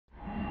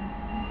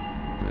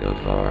The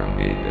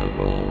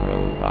formidable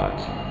robot.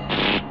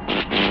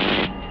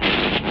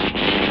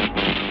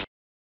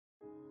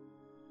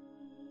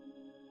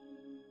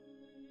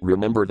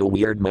 Remember the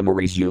weird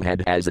memories you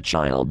had as a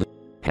child?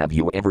 Have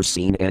you ever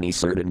seen any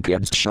certain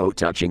kids show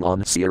touching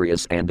on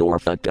serious and or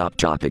fucked up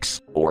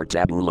topics, or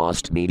taboo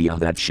lost media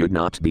that should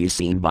not be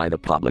seen by the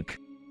public?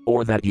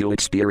 Or that you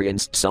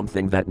experienced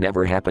something that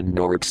never happened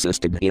nor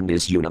existed in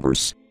this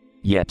universe?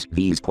 Yet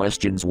these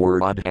questions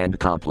were odd and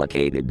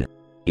complicated.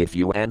 If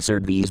you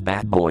answered these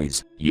bad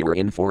boys, you're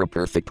in for a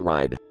perfect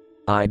ride.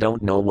 I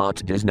don't know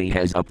what Disney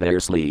has up their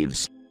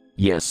sleeves.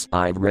 Yes,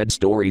 I've read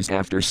stories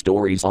after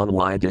stories on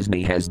why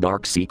Disney has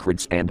dark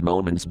secrets and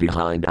moments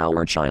behind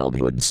our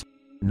childhoods.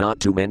 Not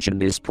to mention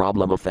this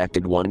problem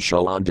affected one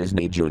show on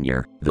Disney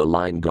Junior, The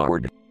Lion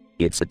Guard.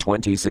 It's a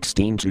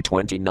 2016 to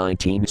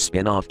 2019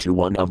 spin-off to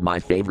one of my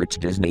favorite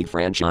Disney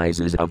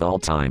franchises of all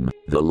time,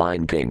 The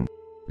Lion King.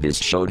 This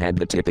show had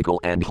the typical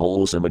and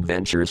wholesome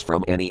adventures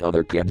from any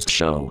other kids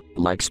show,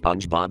 like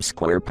SpongeBob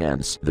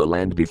SquarePants, The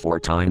Land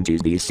Before Time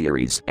TV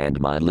series, and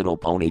My Little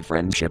Pony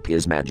Friendship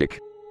is Magic.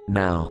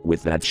 Now,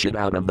 with that shit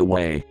out of the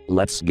way,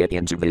 let's get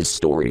into this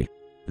story.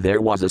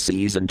 There was a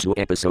season 2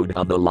 episode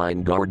of The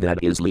Lion Guard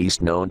that is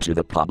least known to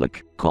the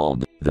public,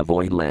 called The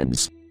Void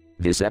Lens.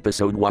 This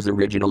episode was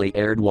originally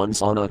aired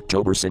once on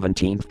October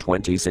 17,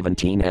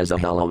 2017 as a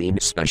Halloween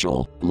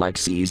special, like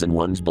season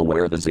 1's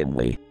Beware the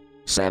Zimli.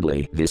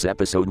 Sadly, this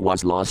episode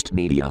was lost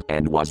media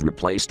and was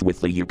replaced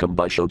with the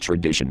Yukumbusho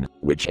Tradition,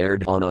 which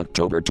aired on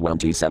October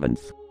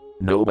 27th.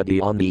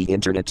 Nobody on the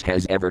internet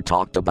has ever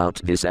talked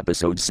about this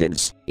episode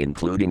since,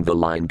 including the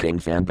Lion King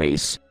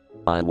fanbase.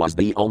 I was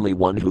the only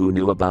one who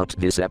knew about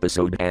this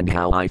episode and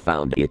how I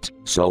found it,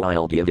 so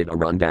I'll give it a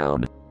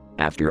rundown.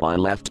 After I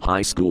left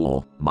high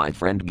school, my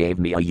friend gave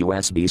me a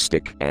USB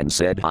stick and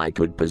said I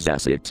could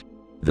possess it.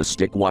 The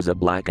stick was a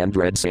black and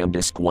red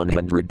SanDisk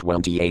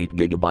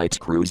 128GB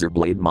Cruiser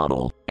Blade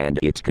model, and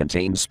it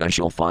contained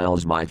special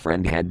files my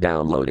friend had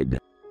downloaded.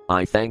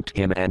 I thanked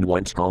him and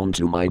went home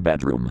to my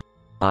bedroom.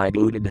 I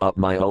booted up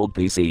my old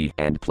PC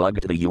and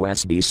plugged the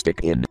USB stick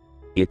in.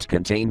 It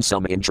contained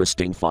some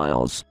interesting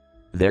files.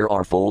 There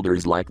are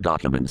folders like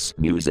documents,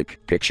 music,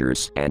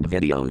 pictures, and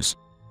videos.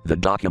 The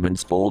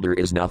documents folder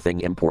is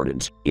nothing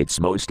important, it's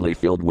mostly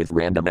filled with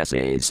random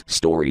essays,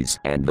 stories,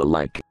 and the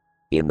like.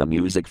 In the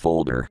music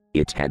folder,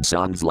 it had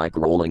songs like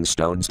Rolling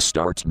Stones'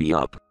 Start Me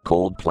Up,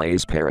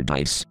 Coldplay's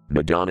Paradise,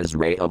 Madonna's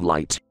Ray of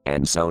Light,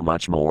 and so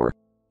much more.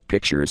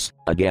 Pictures,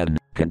 again,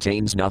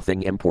 contains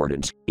nothing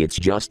important, it's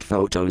just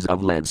photos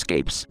of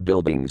landscapes,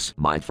 buildings,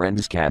 my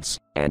friend's cats,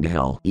 and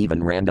hell,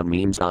 even random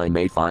memes I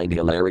may find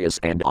hilarious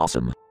and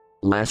awesome.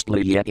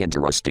 Lastly yet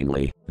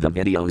interestingly, the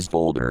videos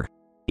folder.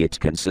 It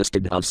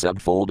consisted of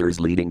subfolders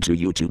leading to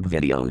YouTube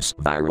videos,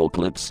 viral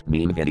clips,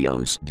 meme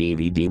videos,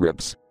 DVD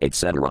rips,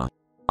 etc.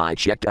 I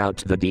checked out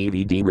the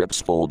DVD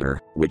rips folder,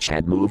 which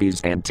had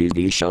movies and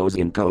TV shows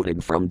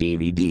encoded from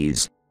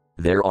DVDs.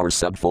 There are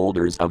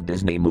subfolders of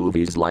Disney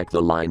movies like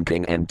The Lion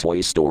King and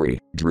Toy Story,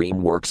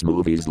 DreamWorks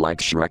movies like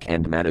Shrek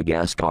and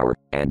Madagascar,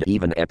 and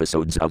even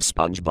episodes of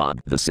SpongeBob,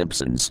 The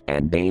Simpsons,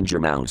 and Danger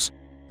Mouse.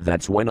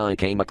 That's when I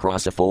came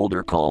across a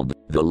folder called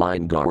The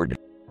Lion Guard.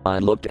 I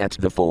looked at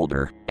the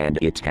folder, and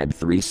it had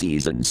 3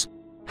 seasons.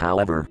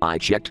 However, I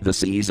checked the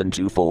season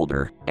 2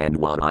 folder, and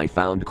what I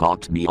found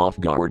caught me off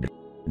guard.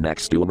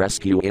 Next to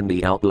Rescue in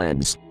the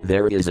Outlands,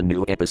 there is a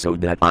new episode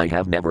that I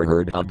have never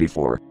heard of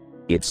before.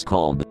 It's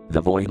called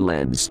The Void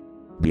Lens.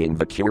 Being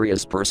the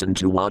curious person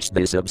to watch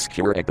this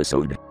obscure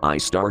episode, I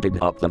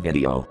started up the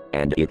video,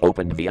 and it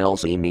opened the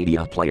VLC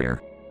media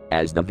player.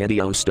 As the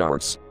video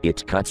starts,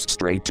 it cuts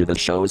straight to the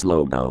show's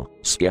logo,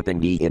 skipping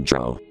the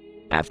intro.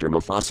 After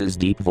Mufasa's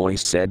deep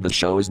voice said the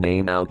show's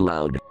name out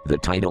loud, the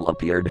title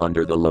appeared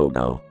under the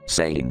logo,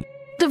 saying,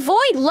 The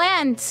Void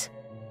Lands!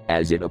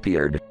 As it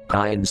appeared,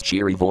 Kyan's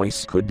cheery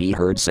voice could be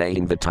heard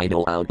saying the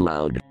title out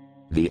loud.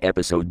 The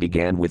episode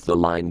began with the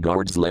Lion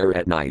Guard's lair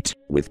at night,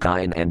 with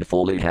Kyan and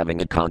Foley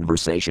having a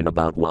conversation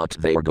about what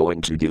they are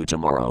going to do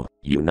tomorrow.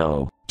 You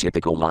know,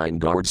 typical Lion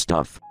Guard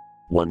stuff.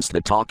 Once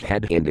the talk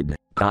had ended,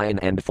 Kyan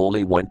and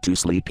Foley went to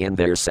sleep in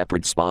their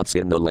separate spots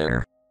in the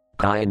lair.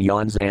 Kyan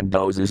yawns and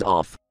dozes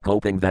off,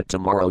 hoping that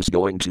tomorrow's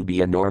going to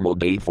be a normal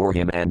day for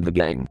him and the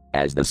gang,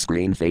 as the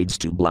screen fades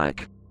to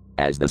black.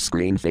 As the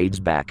screen fades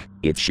back,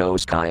 it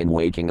shows Kyan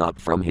waking up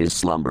from his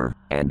slumber,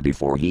 and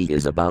before he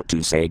is about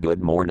to say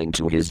good morning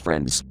to his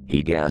friends,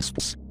 he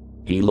gasps.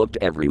 He looked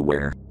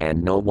everywhere,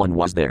 and no one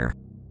was there.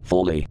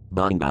 Foley,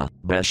 Bunga,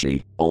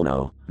 Beshi,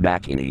 Ono,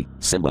 Makini,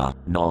 Simba,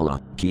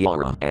 Nala,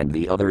 Kiara, and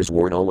the others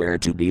were nowhere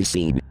to be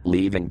seen,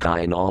 leaving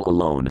Kyan all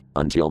alone,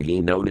 until he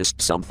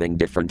noticed something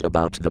different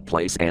about the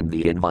place and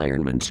the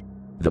environment.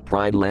 The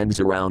pride lens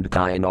around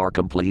Kyan are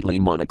completely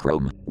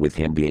monochrome, with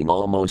him being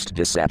almost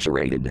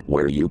desaturated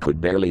where you could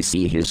barely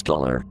see his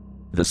color.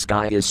 The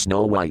sky is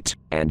snow white,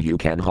 and you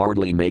can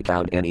hardly make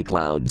out any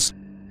clouds.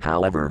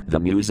 However,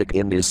 the music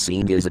in this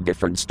scene is a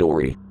different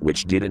story,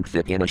 which didn't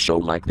fit in a show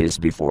like this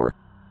before.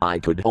 I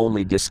could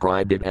only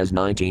describe it as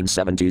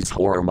 1970s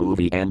horror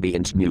movie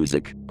ambient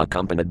music,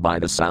 accompanied by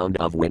the sound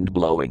of wind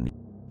blowing.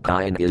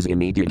 Kyan is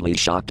immediately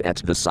shocked at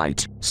the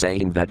sight,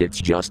 saying that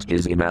it's just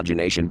his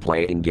imagination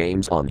playing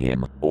games on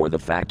him, or the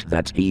fact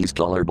that he's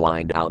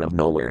colorblind out of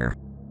nowhere.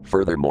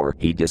 Furthermore,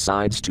 he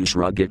decides to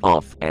shrug it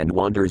off and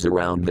wanders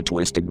around the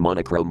twisted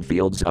monochrome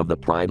fields of the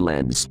Pride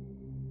lens.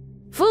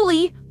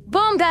 Fully,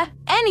 Bonga,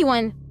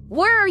 anyone,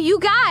 where are you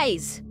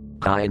guys?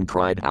 Kyan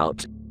cried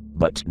out.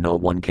 But no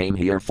one came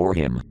here for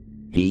him.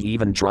 He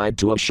even tried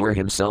to assure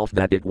himself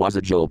that it was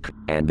a joke,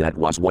 and that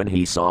was when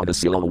he saw the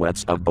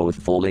silhouettes of both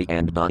Foley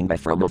and Bonga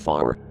from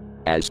afar.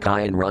 As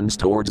Kyan runs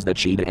towards the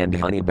cheetah and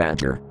honey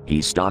badger,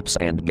 he stops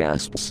and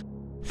gasps.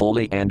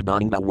 Foley and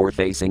Bonga were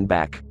facing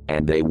back,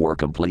 and they were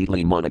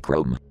completely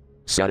monochrome.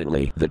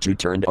 Suddenly, the two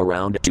turned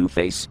around to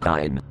face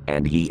Kyan,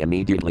 and he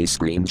immediately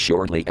screamed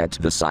shortly at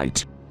the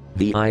sight.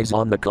 The eyes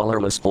on the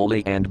colorless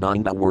Foley and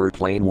Bonga were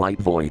plain white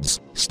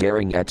voids,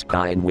 staring at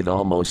Kyan with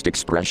almost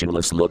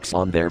expressionless looks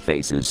on their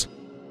faces.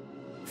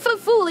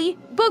 Fully,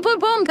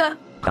 Bonga.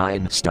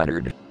 Kyan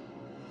stuttered.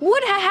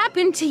 What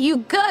happened to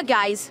you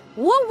guys?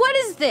 What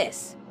is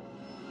this?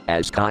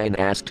 As Kyan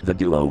asked the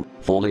duo,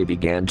 Foley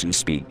began to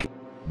speak.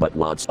 But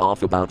what's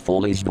off about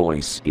Foley's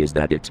voice is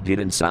that it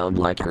didn't sound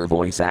like her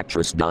voice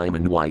actress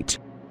Diamond White.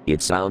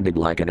 It sounded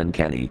like an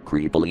uncanny,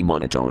 creepily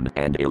monotone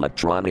and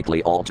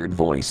electronically altered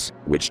voice,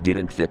 which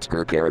didn't fit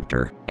her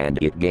character, and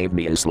it gave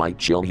me a slight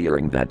chill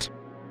hearing that.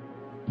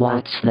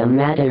 What's the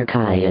matter,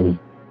 Kyan?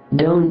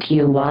 Don't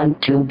you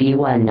want to be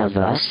one of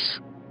us?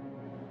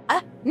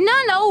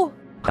 No.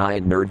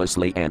 Kyan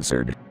nervously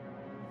answered.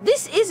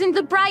 This isn't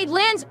the Pride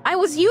Lands I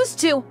was used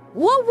to.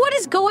 What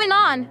is going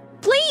on?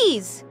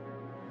 Please!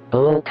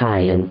 Oh,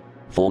 Kyan.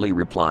 Foley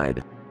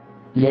replied.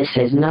 This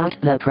is not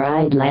the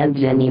Pride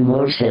Lands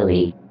anymore,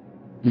 silly.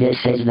 This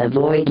is the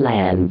Void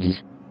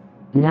Lands.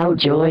 Now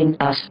join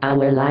us,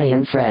 our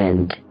lion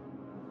friend.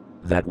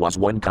 That was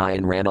when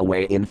Kyan ran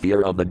away in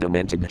fear of the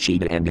demented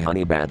cheetah and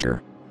honey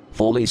badger.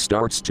 Foley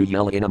starts to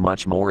yell in a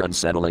much more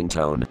unsettling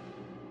tone.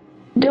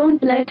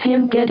 Don't let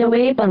him get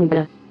away,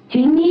 Bonga.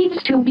 He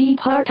needs to be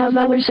part of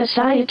our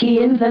society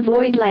in the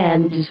Void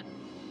Lands.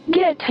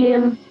 Get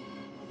him.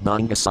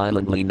 Bonga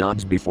silently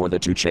nods before the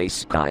two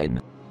chase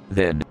Kyan.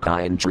 Then,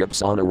 Kyan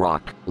trips on a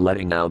rock,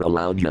 letting out a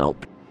loud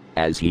yelp.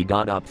 As he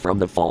got up from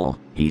the fall,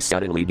 he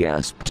suddenly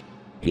gasped.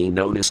 He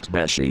noticed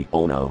Beshi,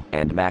 Ono,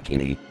 and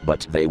Makini,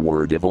 but they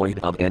were devoid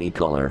of any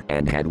color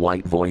and had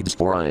white voids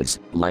for eyes,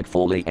 like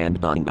Foley and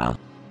Bonga.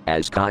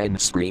 As Kyan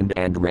screamed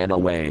and ran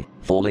away,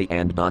 Foley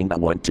and Bonga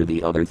went to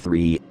the other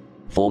three.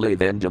 Foley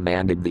then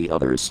demanded the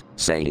others,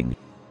 saying,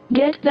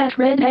 Get that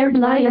red-haired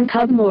lion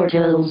cub,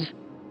 mortals.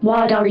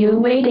 What are you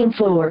waiting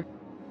for?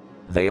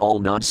 They all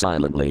nod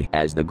silently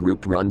as the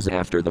group runs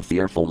after the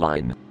fearful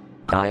line.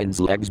 Kyan's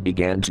legs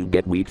began to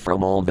get weak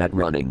from all that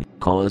running,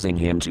 causing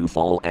him to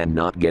fall and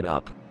not get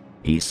up.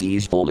 He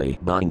sees Foley,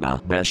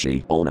 Bonga,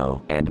 Beshi,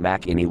 Ono, and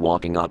Makini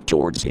walking up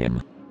towards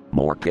him.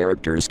 More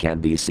characters can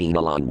be seen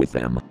along with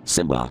them: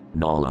 Simba,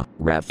 Nala,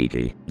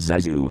 Rafiki,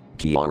 Zazu,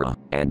 Kiara,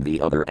 and the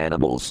other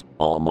animals,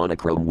 all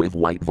monochrome with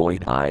white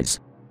void eyes.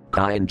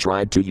 Kyan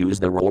tried to use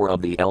the roar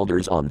of the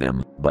elders on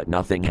them, but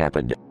nothing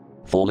happened.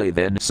 Foley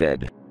then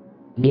said,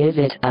 Give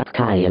it up,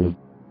 Kyan.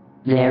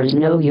 There's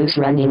no use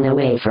running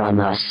away from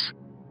us.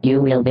 You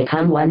will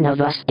become one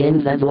of us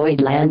in the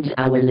Void Lands,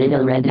 our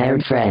little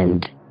red-haired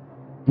friend.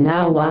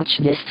 Now watch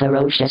this,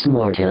 ferocious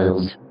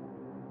mortals.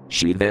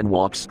 She then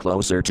walks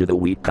closer to the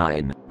weak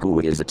Kyan,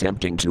 who is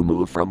attempting to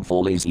move from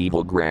Foley's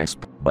evil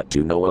grasp, but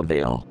to no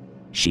avail.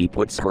 She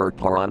puts her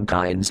paw on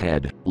Kyan's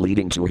head,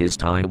 leading to his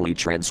timely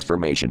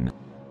transformation.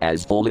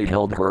 As Foley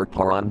held her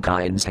paw on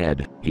Kyan's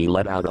head, he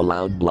let out a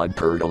loud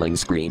blood-curdling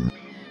scream.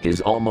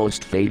 His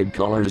almost faded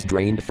colors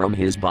drained from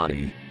his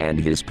body, and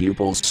his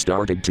pupils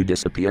started to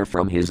disappear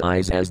from his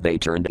eyes as they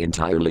turned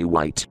entirely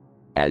white.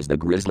 As the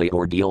grisly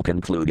ordeal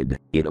concluded,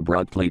 it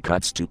abruptly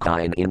cuts to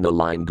Kyan in the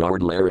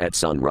LionGuard lair at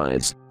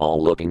sunrise,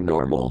 all looking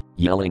normal,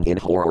 yelling in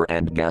horror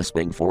and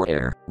gasping for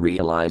air,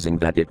 realizing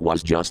that it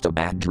was just a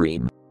bad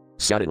dream.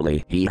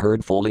 Suddenly, he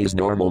heard Foley's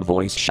normal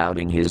voice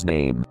shouting his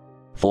name.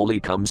 Foley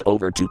comes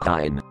over to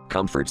Kyan,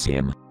 comforts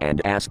him,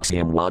 and asks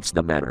him what's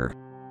the matter.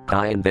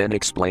 Kyan then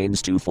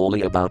explains to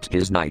Foley about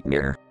his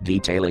nightmare,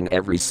 detailing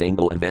every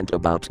single event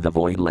about the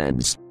Void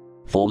Lens.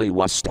 Foley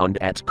was stunned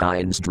at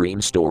Kyan's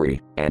dream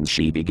story, and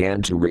she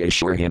began to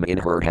reassure him in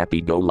her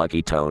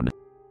happy-go-lucky tone.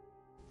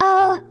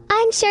 Oh,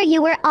 I'm sure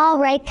you were all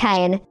right,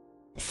 Kyan.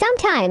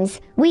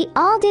 Sometimes, we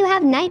all do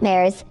have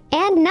nightmares,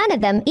 and none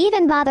of them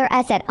even bother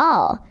us at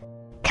all.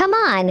 Come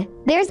on,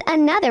 there's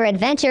another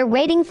adventure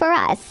waiting for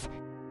us.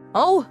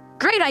 Oh,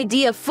 great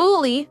idea,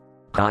 Foley.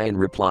 Kyan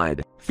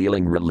replied,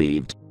 feeling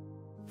relieved.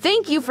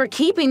 Thank you for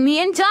keeping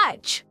me in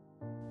touch.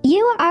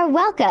 You are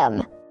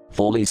welcome,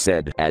 Foley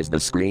said as the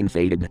screen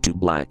faded to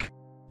black.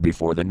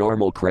 Before the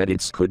normal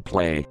credits could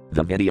play,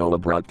 the video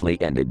abruptly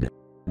ended.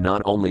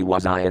 Not only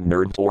was I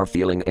unnerved or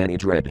feeling any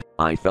dread,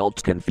 I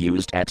felt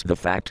confused at the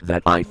fact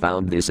that I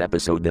found this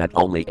episode that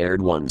only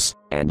aired once,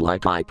 and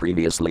like I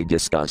previously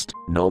discussed,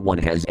 no one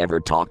has ever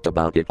talked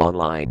about it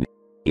online.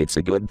 It's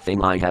a good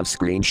thing I have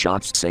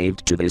screenshots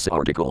saved to this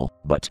article,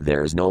 but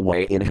there's no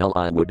way in hell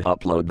I would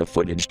upload the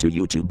footage to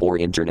YouTube or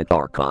Internet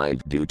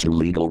Archive due to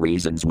legal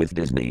reasons with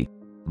Disney.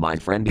 My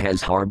friend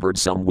has harbored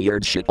some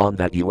weird shit on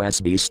that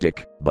USB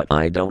stick, but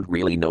I don't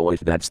really know if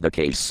that's the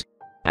case.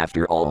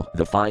 After all,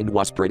 the find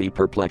was pretty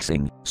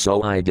perplexing,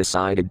 so I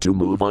decided to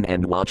move on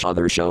and watch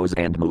other shows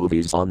and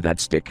movies on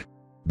that stick.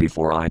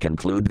 Before I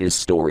conclude this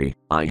story,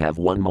 I have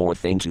one more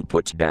thing to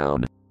put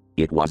down.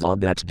 It was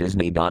odd that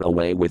Disney got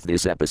away with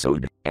this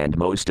episode, and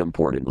most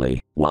importantly,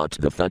 what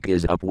the fuck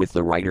is up with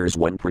the writers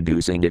when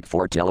producing it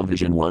for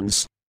television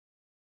once?